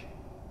refuge.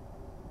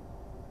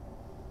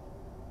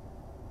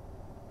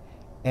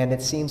 And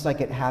it seems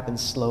like it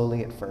happens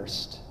slowly at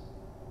first,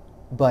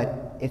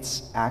 but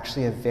it's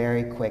actually a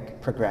very quick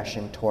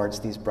progression towards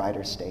these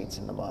brighter states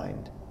in the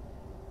mind.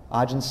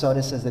 Ajahn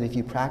Sona says that if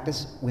you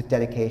practice with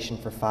dedication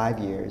for 5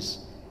 years,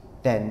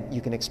 then you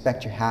can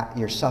expect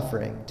your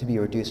suffering to be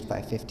reduced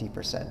by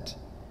 50%.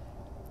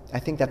 I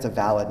think that's a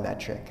valid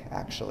metric,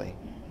 actually.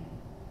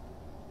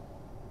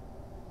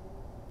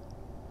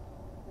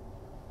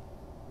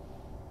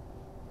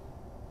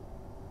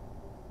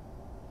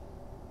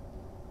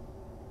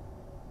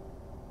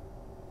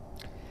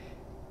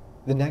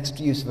 The next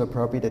use of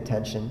appropriate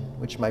attention,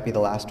 which might be the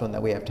last one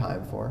that we have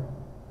time for,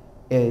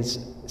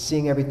 is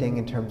seeing everything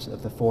in terms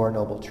of the Four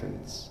Noble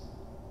Truths.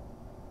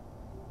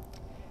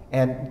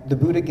 And the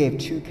Buddha gave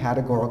 2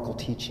 categorical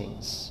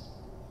teachings,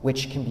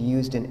 which can be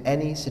used in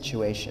any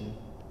situation.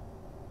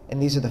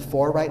 And these are the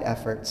 4 right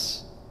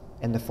efforts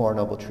and the Four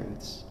Noble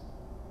Truths.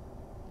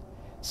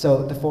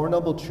 So the Four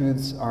Noble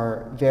Truths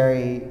are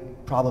very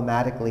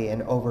problematically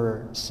and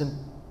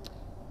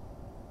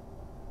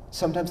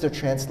sometimes they're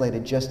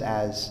translated just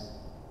as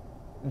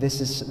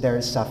there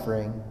is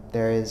suffering,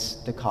 there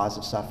is the cause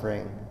of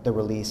suffering, the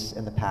release,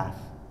 and the path.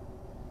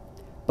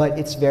 But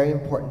it's very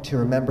important to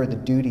remember the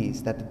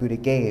duties that the Buddha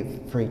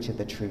gave for each of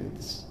the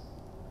truths.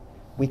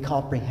 We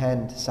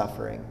comprehend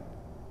suffering.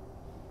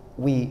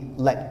 We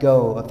let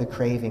go of the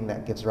craving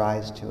that gives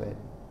rise to it.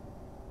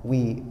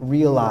 We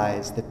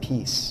realize the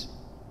peace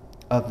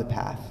of the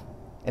path,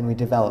 and we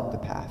develop the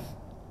path.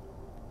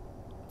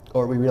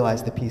 or we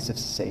realize the peace of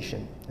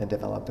cessation and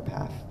develop the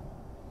path.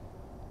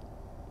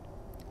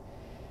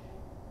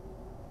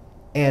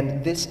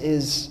 And this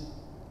is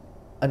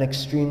an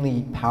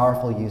extremely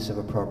powerful use of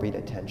appropriate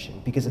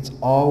attention because it's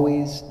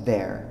always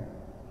there.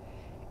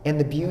 And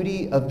the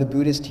beauty of the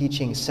Buddha's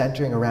teaching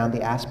centering around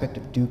the aspect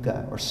of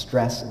dukkha, or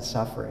stress and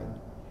suffering,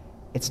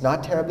 it's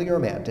not terribly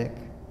romantic,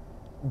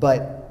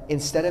 but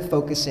instead of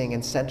focusing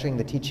and centering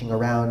the teaching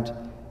around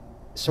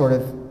sort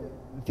of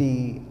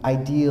the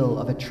ideal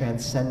of a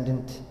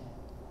transcendent,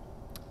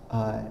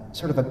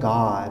 sort of a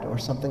God or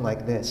something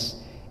like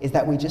this, is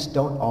that we just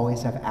don't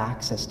always have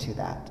access to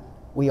that.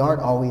 We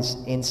aren't always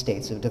in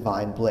states of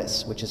divine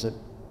bliss, which is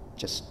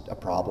just a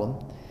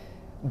problem.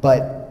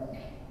 But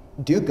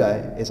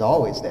dukkha is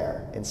always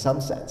there in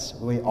some sense.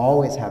 We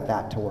always have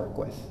that to work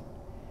with.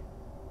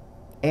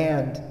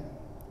 And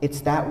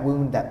it's that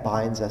wound that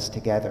binds us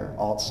together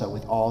also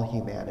with all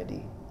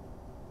humanity.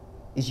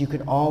 Is you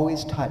can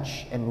always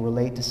touch and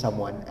relate to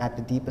someone at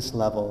the deepest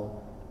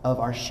level of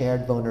our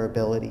shared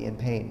vulnerability and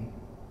pain.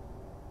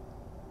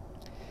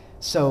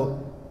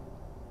 So,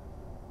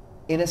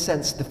 in a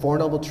sense, the Four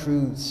Noble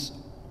Truths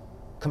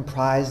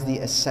comprise the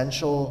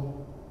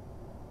essential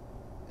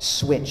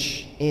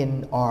switch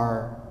in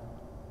our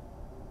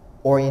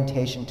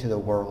orientation to the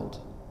world.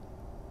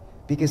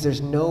 Because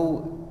there's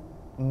no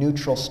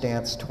neutral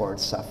stance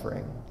towards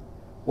suffering.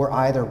 We're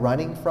either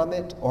running from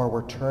it or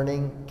we're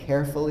turning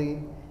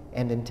carefully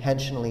and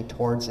intentionally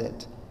towards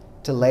it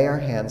to lay our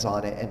hands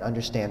on it and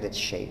understand its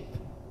shape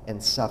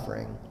and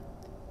suffering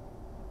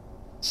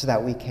so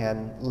that we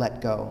can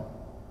let go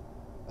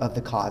of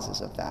the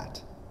causes of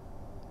that.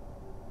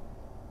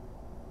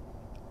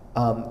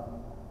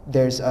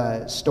 There's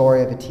a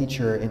story of a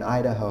teacher in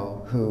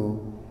Idaho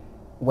who,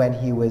 when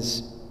he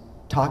was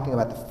talking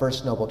about the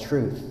first noble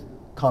truth,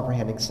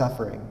 comprehending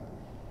suffering,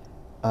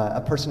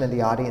 a person in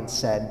the audience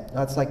said,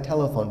 "Oh, it's like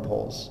telephone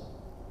poles."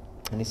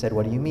 And he said,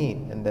 "What do you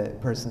mean?" And the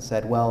person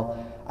said, "Well,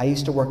 I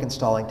used to work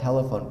installing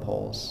telephone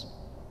poles."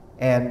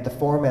 And the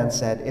foreman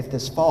said, "If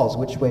this falls,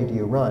 which way do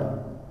you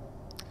run?"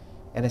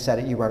 And I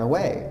said, "You run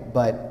away."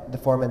 But the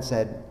foreman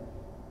said,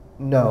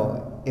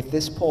 "No, if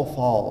this pole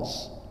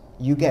falls,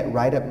 you get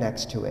right up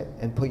next to it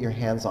and put your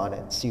hands on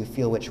it so you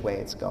feel which way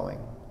it's going."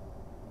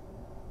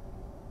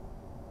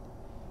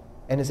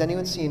 And has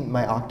anyone seen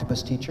My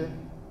Octopus Teacher?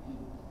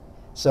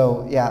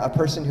 So yeah, a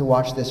person who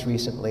watched this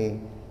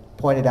recently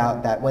pointed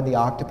out that when the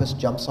octopus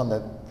jumps on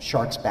the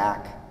shark's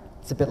back,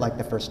 it's a bit like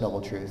the First Noble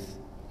Truth.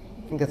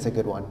 I think that's a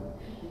good one.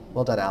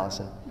 Well done,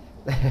 Allison.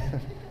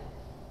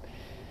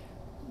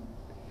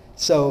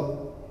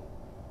 So,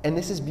 and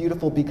this is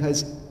beautiful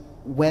because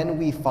when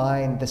we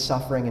find the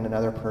suffering in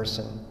another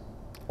person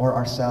or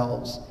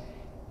ourselves,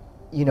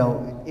 you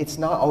know, it's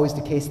not always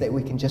the case that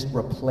we can just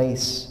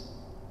replace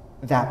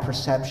that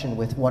perception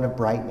with one of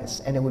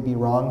brightness, and it would be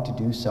wrong to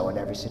do so in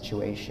every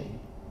situation.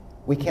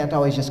 We can't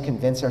always just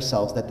convince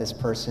ourselves that this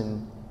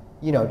person,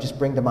 you know, just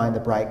bring to mind the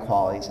bright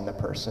qualities in the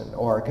person,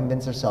 or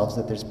convince ourselves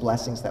that there's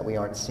blessings that we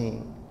aren't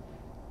seeing.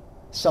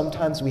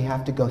 Sometimes we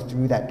have to go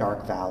through that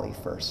dark valley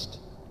first.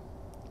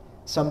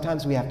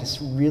 Sometimes we have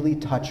to really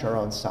touch our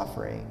own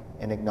suffering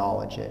and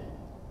acknowledge it.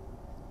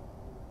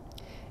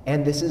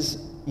 And this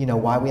is, you know,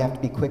 why we have to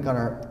be quick on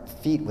our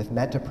feet with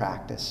metta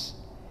practice.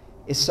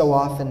 Is so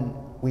often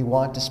we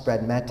want to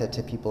spread metta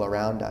to people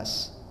around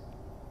us.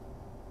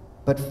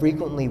 But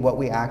frequently what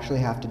we actually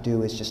have to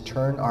do is just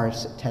turn our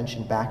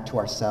attention back to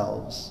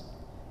ourselves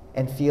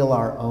and feel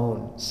our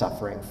own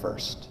suffering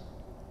first.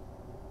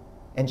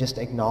 And just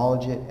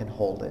acknowledge it and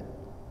hold it.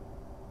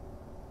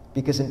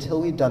 Because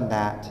until we've done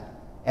that,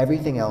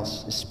 everything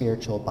else is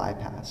spiritual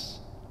bypass.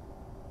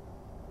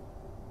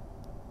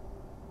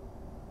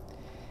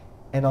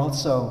 And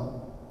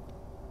also,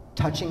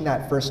 touching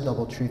that first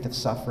noble truth of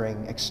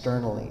suffering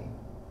externally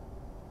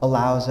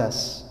allows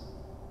us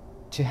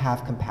to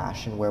have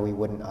compassion where we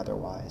wouldn't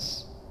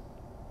otherwise.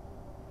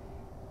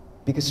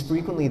 Because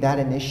frequently that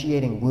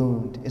initiating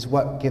wound is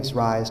what gives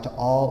rise to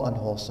all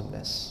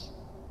unwholesomeness.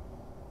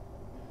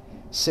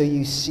 So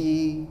you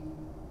see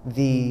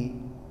the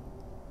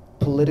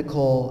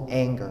political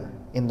anger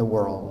in the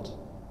world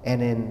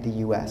and in the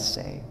US,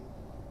 say.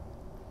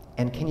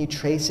 And can you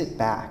trace it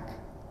back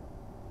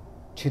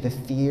to the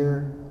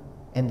fear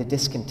and the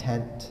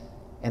discontent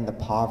and the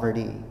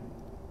poverty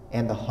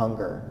and the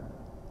hunger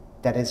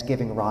that is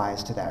giving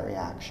rise to that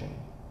reaction?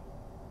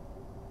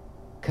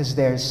 Because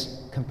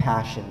there's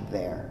compassion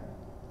there.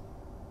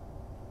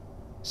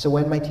 So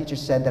when my teacher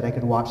said that I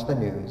could watch the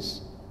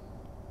news,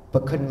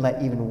 but couldn't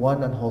let even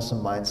one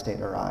unwholesome mind state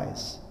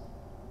arise,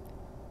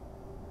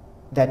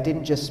 that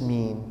didn't just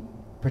mean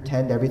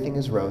pretend everything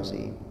is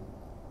rosy.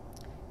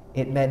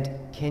 It meant,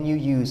 can you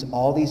use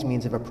all these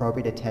means of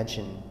appropriate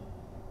attention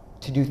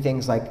to do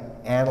things like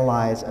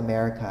analyze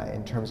America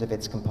in terms of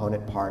its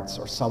component parts,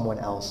 or someone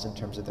else in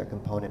terms of their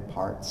component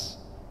parts?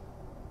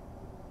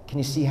 Can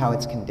you see how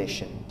it's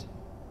conditioned?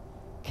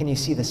 Can you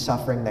see the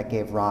suffering that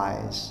gave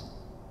rise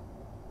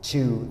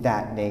to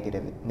that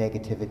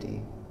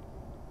negativity?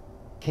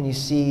 Can you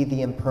see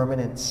the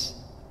impermanence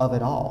of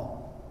it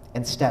all?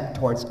 and step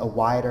towards a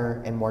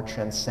wider and more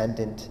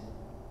transcendent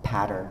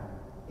pattern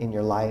in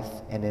your life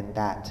and in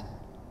that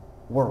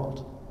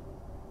world.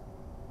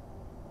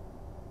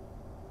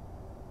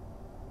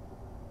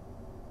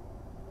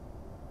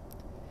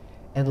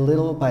 And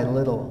little by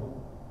little,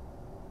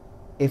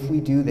 if we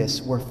do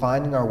this, we're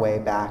finding our way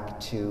back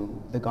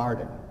to the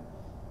garden.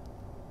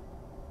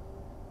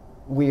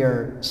 We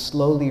are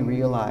slowly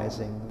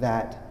realizing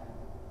that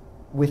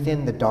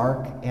within the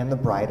dark and the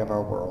bright of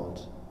our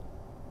world,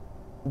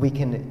 we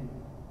can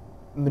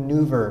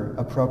maneuver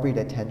appropriate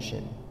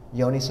attention,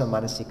 yoniso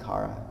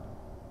manasikara,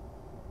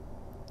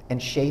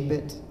 and shape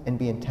it and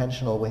be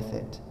intentional with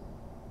it,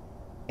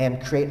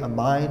 and create a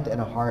mind and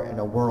a heart and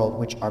a world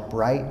which are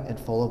bright and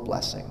full of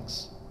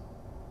blessings.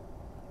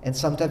 And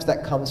sometimes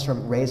that comes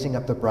from raising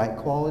up the bright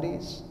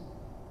qualities,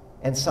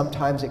 and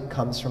sometimes it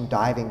comes from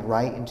diving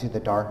right into the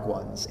dark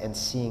ones and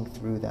seeing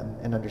through them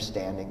and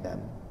understanding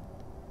them.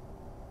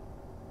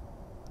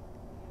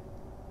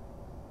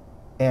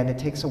 And it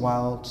takes a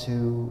while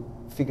to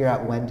figure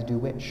out when to do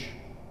which,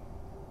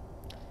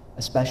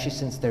 especially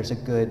since there's a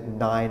good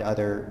 9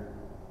 other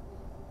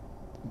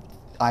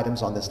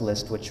items on this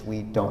list which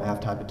we don't have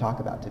time to talk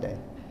about today.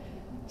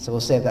 So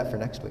we'll save that for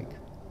next week.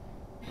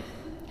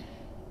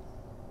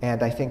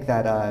 And I think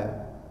that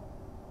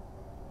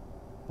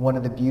one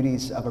of the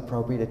beauties of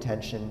appropriate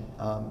attention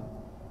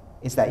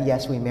is that,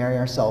 yes, we marry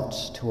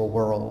ourselves to a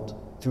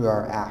world through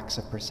our acts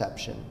of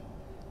perception,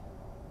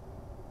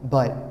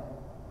 but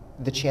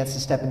the chance to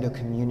step into a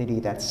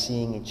community that's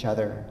seeing each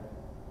other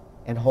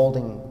and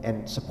holding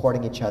and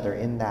supporting each other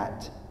in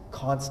that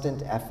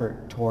constant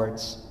effort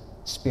towards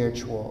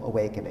spiritual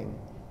awakening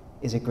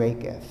is a great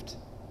gift.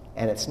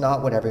 And it's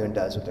not what everyone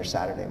does with their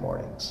Saturday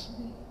mornings.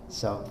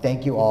 So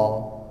thank you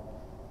all,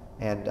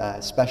 and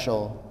a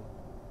special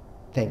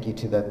thank you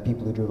to the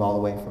people who drove all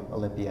the way from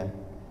Olympia.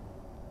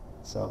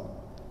 So,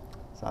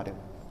 sadhu.